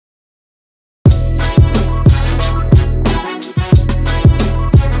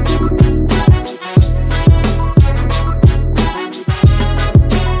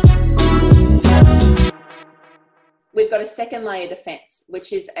second layer defense,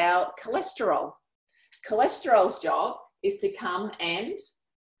 which is our cholesterol. Cholesterol's job is to come and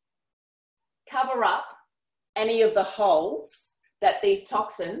cover up any of the holes that these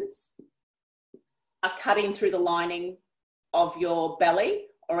toxins are cutting through the lining of your belly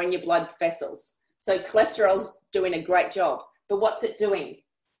or in your blood vessels. So cholesterol's doing a great job. But what's it doing?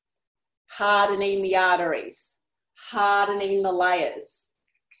 Hardening the arteries, hardening the layers.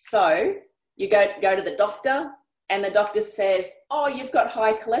 So you go to the doctor and the doctor says, oh, you've got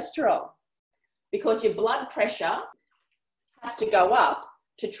high cholesterol, because your blood pressure has to go up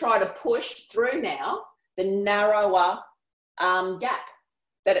to try to push through now the narrower gap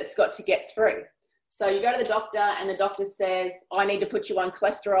that it's got to get through. So you go to the doctor and the doctor says, I need to put you on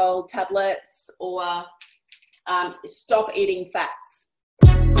cholesterol tablets or stop eating fats.